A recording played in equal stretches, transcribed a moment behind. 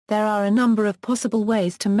There are a number of possible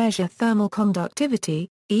ways to measure thermal conductivity,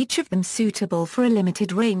 each of them suitable for a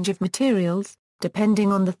limited range of materials,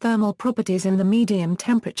 depending on the thermal properties and the medium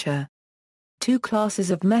temperature. Two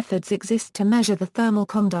classes of methods exist to measure the thermal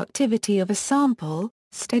conductivity of a sample: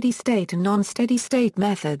 steady-state and non-steady-state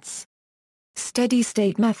methods.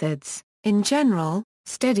 Steady-state methods. In general,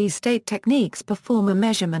 steady-state techniques perform a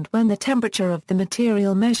measurement when the temperature of the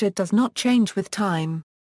material measured does not change with time.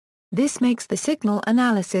 This makes the signal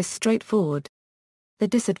analysis straightforward. The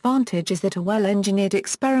disadvantage is that a well-engineered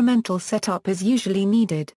experimental setup is usually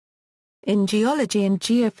needed. In geology and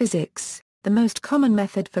geophysics, the most common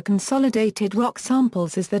method for consolidated rock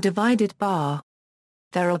samples is the divided bar.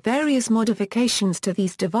 There are various modifications to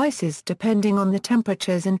these devices depending on the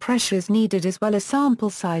temperatures and pressures needed as well as sample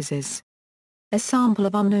sizes. A sample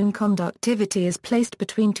of unknown conductivity is placed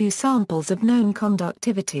between two samples of known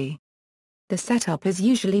conductivity. The setup is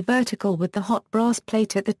usually vertical with the hot brass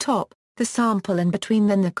plate at the top, the sample in between,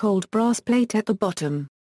 then the cold brass plate at the bottom.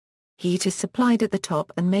 Heat is supplied at the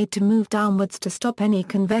top and made to move downwards to stop any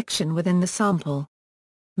convection within the sample.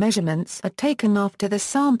 Measurements are taken after the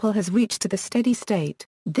sample has reached the steady state.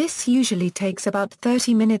 This usually takes about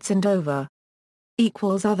 30 minutes and over.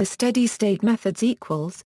 Other steady-state methods.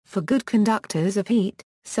 For good conductors of heat,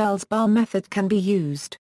 Searle's bar method can be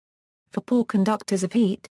used. For poor conductors of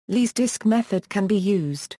heat, Lee's disk method can be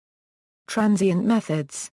used. Transient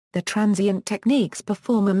methods. The transient techniques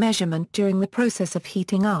perform a measurement during the process of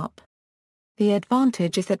heating up. The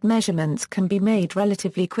advantage is that measurements can be made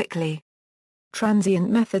relatively quickly. Transient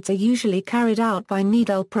methods are usually carried out by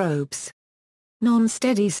needle probes.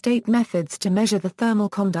 Non-steady-state methods to measure the thermal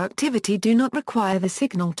conductivity do not require the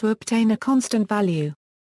signal to obtain a constant value.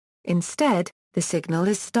 Instead, the signal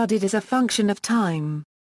is studied as a function of time.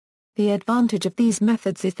 The advantage of these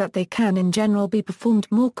methods is that they can in general be performed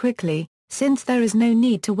more quickly, since there is no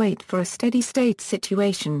need to wait for a steady-state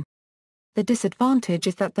situation. The disadvantage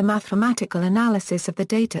is that the mathematical analysis of the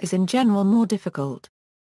data is in general more difficult.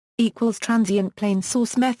 Transient plane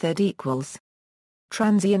source method.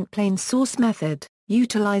 Transient plane source method,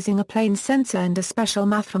 utilizing a plane sensor and a special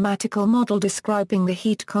mathematical model describing the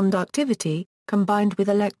heat conductivity, combined with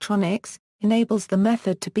electronics, enables the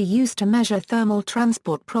method to be used to measure thermal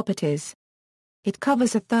transport properties. It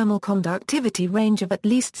covers a thermal conductivity range of at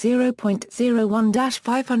least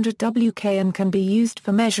 0.01-500 Wk and can be used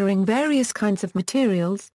for measuring various kinds of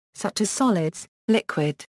materials, such as solids,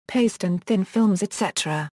 liquid, paste and thin films,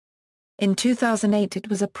 etc. In 2008 it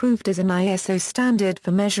was approved as an ISO standard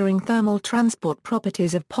for measuring thermal transport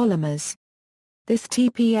properties of polymers. This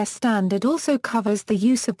TPS standard also covers the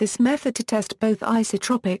use of this method to test both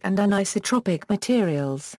isotropic and anisotropic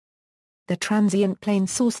materials. The transient plane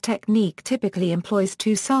source technique typically employs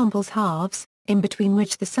two samples halves, in between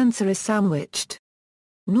which the sensor is sandwiched.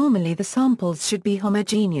 Normally the samples should be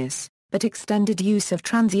homogeneous, but extended use of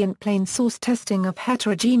transient plane source testing of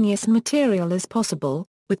heterogeneous material is possible,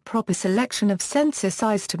 with proper selection of sensor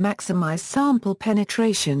size to maximize sample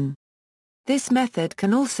penetration. This method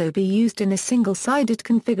can also be used in a single-sided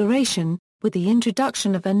configuration, with the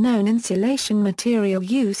introduction of a known insulation material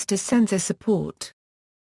used as sensor support.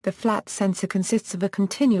 The flat sensor consists of a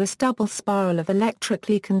continuous double spiral of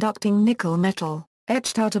electrically conducting nickel metal,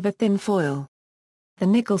 etched out of a thin foil. The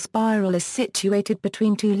nickel spiral is situated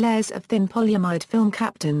between two layers of thin polyamide film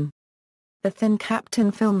captain. The thin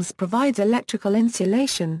captain films provides electrical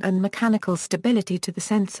insulation and mechanical stability to the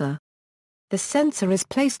sensor. The sensor is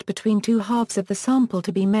placed between two halves of the sample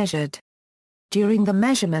to be measured. During the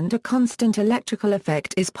measurement, a constant electrical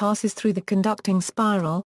effect passes through the conducting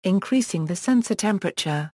spiral, increasing the sensor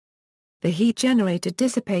temperature. The heat generated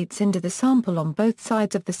dissipates into the sample on both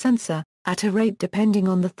sides of the sensor, at a rate depending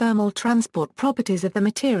on the thermal transport properties of the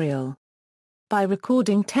material. By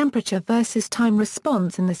recording temperature versus time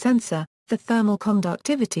response in the sensor, the thermal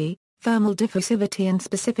conductivity, thermal diffusivity and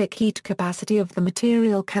specific heat capacity of the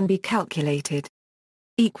material can be calculated.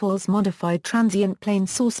 Modified transient plane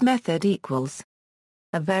source method.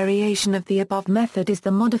 A variation of the above method is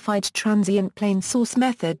the modified transient plane source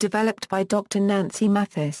method developed by Dr. Nancy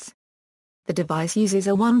Mathis. The device uses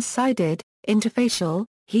a one-sided, interfacial,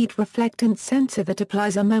 heat reflectance sensor that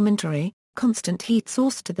applies a momentary, constant heat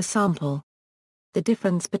source to the sample. The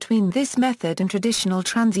difference between this method and traditional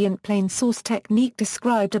transient plane source technique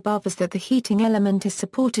described above is that the heating element is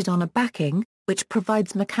supported on a backing, which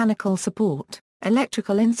provides mechanical support,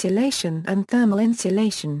 electrical insulation and thermal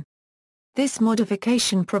insulation. This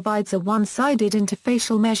modification provides a one-sided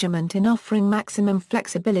interfacial measurement in offering maximum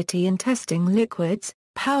flexibility in testing liquids,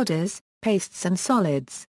 powders, pastes and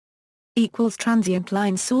solids. Transient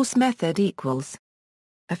line source method.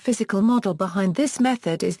 A physical model behind this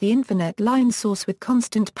method is the infinite line source with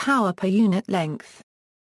constant power per unit length.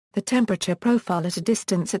 The temperature profile at a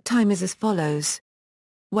distance at time is as follows.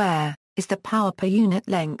 Where is the power per unit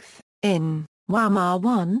length? In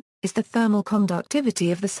WAM-R1 is the thermal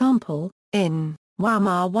conductivity of the sample. In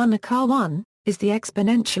WAM-R1 ACAR1 is the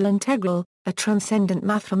exponential integral. A transcendent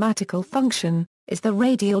mathematical function is the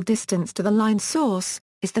radial distance to the line source.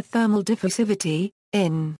 Is the thermal diffusivity.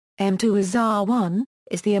 In M2 as R1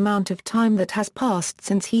 is the amount of time that has passed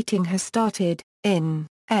since heating has started. In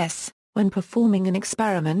S, when performing an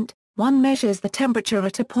experiment, one measures the temperature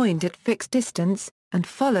at a point at fixed distance, and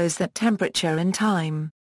follows that temperature in time.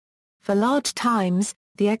 For large times,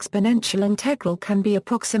 the exponential integral can be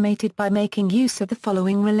approximated by making use of the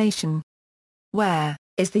following relation. Where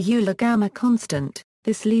is the Euler gamma constant?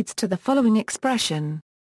 This leads to the following expression.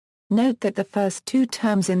 Note that the first two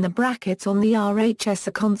terms in the brackets on the RHS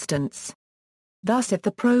are constants. Thus if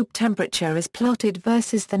the probe temperature is plotted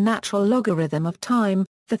versus the natural logarithm of time,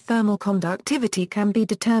 the thermal conductivity can be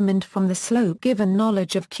determined from the slope given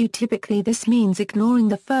knowledge of Q. Typically this means ignoring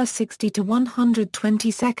the first 60 to 120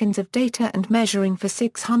 seconds of data and measuring for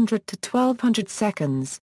 600 to 1200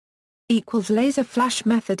 seconds. Laser flash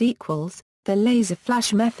method. The laser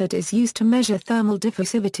flash method is used to measure thermal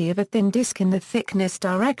diffusivity of a thin disk in the thickness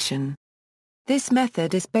direction. This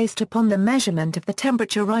method is based upon the measurement of the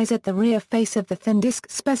temperature rise at the rear face of the thin disk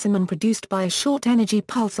specimen produced by a short energy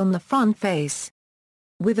pulse on the front face.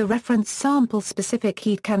 With a reference sample specific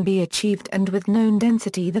heat can be achieved, and with known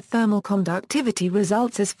density the thermal conductivity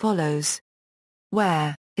results as follows.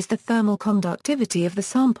 Where is the thermal conductivity of the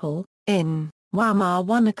sample? In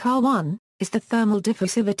WAM-R1 ACAR1 is the thermal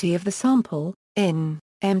diffusivity of the sample. In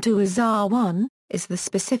M2 as R1 is the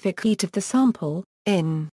specific heat of the sample.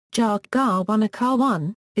 In JAR-GAR1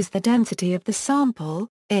 ACAR1 is the density of the sample.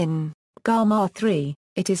 In GAMA3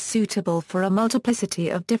 it is suitable for a multiplicity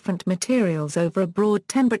of different materials over a broad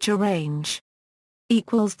temperature range.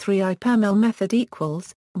 3I per mol method.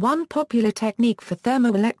 One popular technique for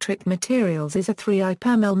thermoelectric materials is a 3I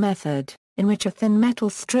per mol method, in which a thin metal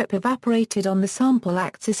strip evaporated on the sample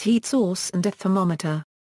acts as heat source and a thermometer.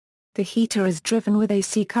 The heater is driven with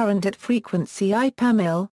AC current at frequency I per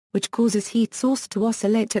mil, which causes heat source to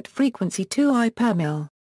oscillate at frequency 2I per mil.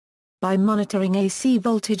 By monitoring AC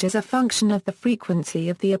voltage as a function of the frequency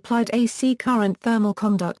of the applied AC current, thermal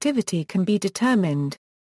conductivity can be determined.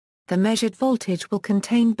 The measured voltage will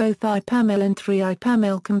contain both I per mil and 3I per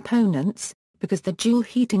mil components, because the dual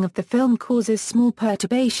heating of the film causes small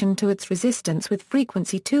perturbation to its resistance with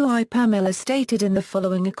frequency 2I per mil as stated in the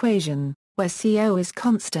following equation, where CO is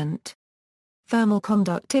constant. Thermal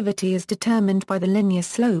conductivity is determined by the linear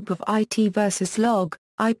slope of IT versus log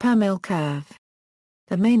I per mil curve.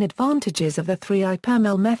 The main advantages of the 3I per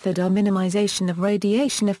mol method are minimization of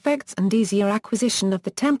radiation effects and easier acquisition of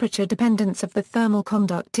the temperature dependence of the thermal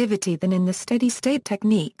conductivity than in the steady-state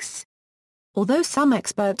techniques. Although some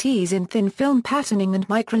expertise in thin film patterning and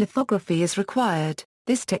microlithography is required,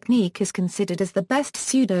 this technique is considered as the best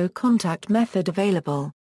pseudo-contact method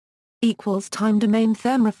available. Time domain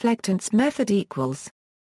thermoreflectance method.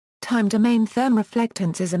 Time domain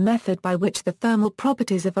thermoreflectance is a method by which the thermal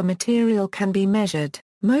properties of a material can be measured,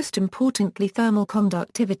 most importantly thermal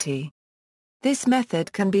conductivity. This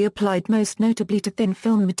method can be applied most notably to thin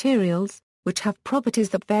film materials, which have properties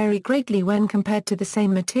that vary greatly when compared to the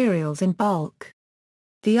same materials in bulk.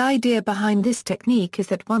 The idea behind this technique is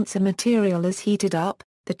that once a material is heated up,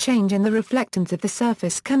 the change in the reflectance of the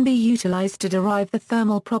surface can be utilized to derive the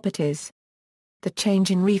thermal properties. The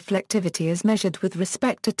change in reflectivity is measured with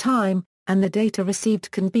respect to time, and the data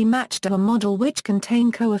received can be matched to a model which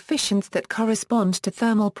contain coefficients that correspond to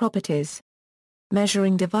thermal properties.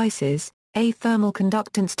 Measuring devices. A thermal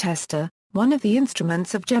conductance tester, one of the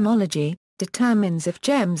instruments of gemology, determines if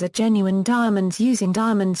gems are genuine diamonds using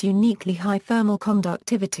diamonds' uniquely high thermal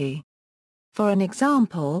conductivity. For an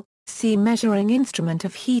example, see measuring instrument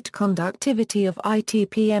of heat conductivity of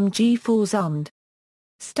ITPMG4 ZUMD.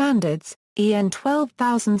 Standards. EN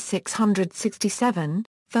 12667,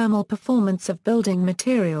 Thermal Performance of Building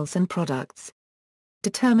Materials and Products.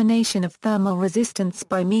 Determination of thermal resistance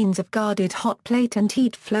by means of guarded hot plate and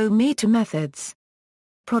heat flow meter methods.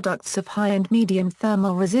 Products of high and medium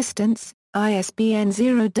thermal resistance, ISBN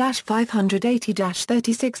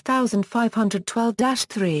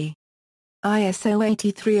 0-580-36512-3. ISO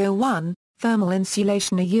 8301, Thermal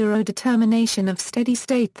insulation. Determination of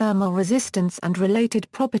steady-state thermal resistance and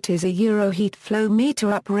related properties. Heat flow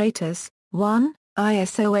meter apparatus. 1,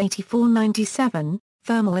 ISO 8497,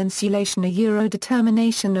 Thermal insulation.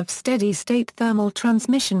 Determination of steady-state thermal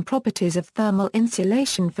transmission properties of thermal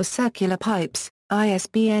insulation for circular pipes.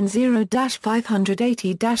 ISBN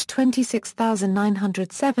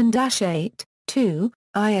 0-580-26907-8, 2,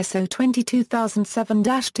 ISO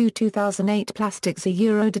 22007-2 2008 Plastics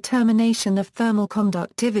Determination of thermal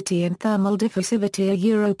conductivity and thermal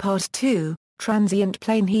diffusivity Part 2, Transient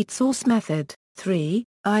Plane Heat Source Method, 3,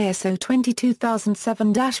 ISO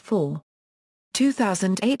 22007-4.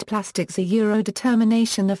 2008 Plastics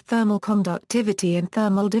Determination of thermal conductivity and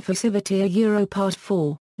thermal diffusivity Part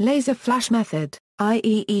 4, Laser Flash Method,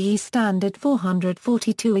 IEEE Standard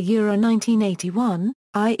 442 1981,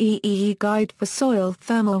 IEEE Guide for Soil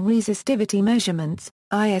Thermal Resistivity Measurements,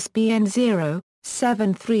 ISBN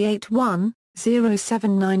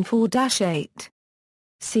 0-7381-0794-8.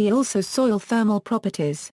 See also Soil Thermal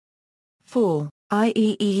Properties. 4.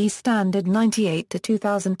 IEEE Standard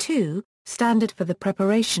 98-2002, Standard for the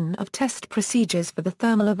Preparation of Test Procedures for the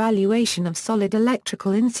Thermal Evaluation of Solid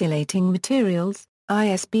Electrical Insulating Materials,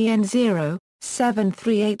 ISBN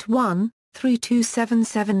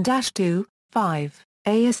 0-7381-3277-2, 5.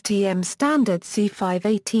 ASTM Standard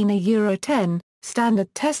C518 10,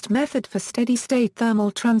 Standard Test Method for Steady-State Thermal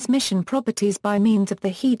Transmission Properties by means of the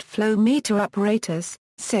Heat Flow Meter Apparatus,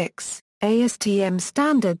 6. ASTM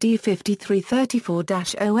Standard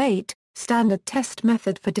D5334-08, Standard Test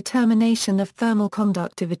Method for Determination of Thermal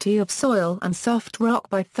Conductivity of Soil and Soft Rock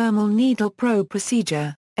by Thermal Needle Probe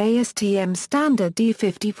Procedure, ASTM Standard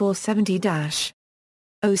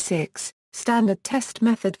D5470-06, Standard Test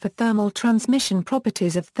Method for Thermal Transmission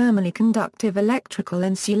Properties of Thermally Conductive Electrical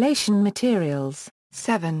Insulation Materials,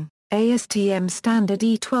 7, ASTM Standard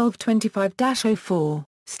E1225-04,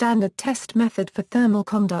 Standard Test Method for Thermal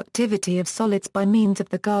Conductivity of Solids by means of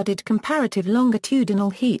the Guarded Comparative Longitudinal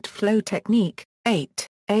Heat Flow Technique, 8,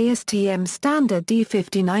 ASTM Standard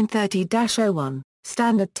D5930-01,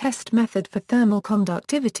 Standard Test Method for Thermal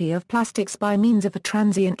Conductivity of Plastics by means of a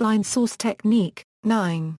Transient Line Source Technique,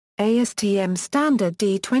 9, ASTM Standard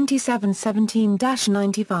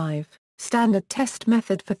D2717-95, Standard Test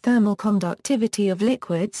Method for Thermal Conductivity of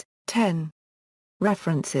Liquids, 10.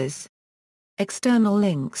 References. External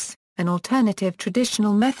links. An alternative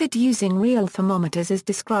traditional method using real thermometers is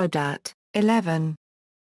described at 11.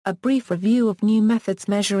 A brief review of new methods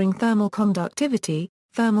measuring thermal conductivity,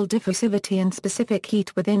 thermal diffusivity and specific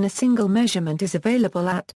heat within a single measurement is available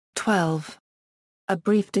at 12. A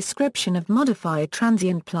brief description of modified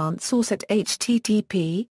transient plant source at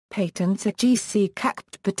http patents at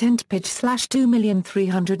gc-cact patent page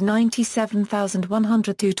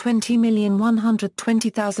 /2,397,100 to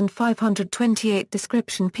 20,120,528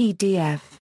 description PDF.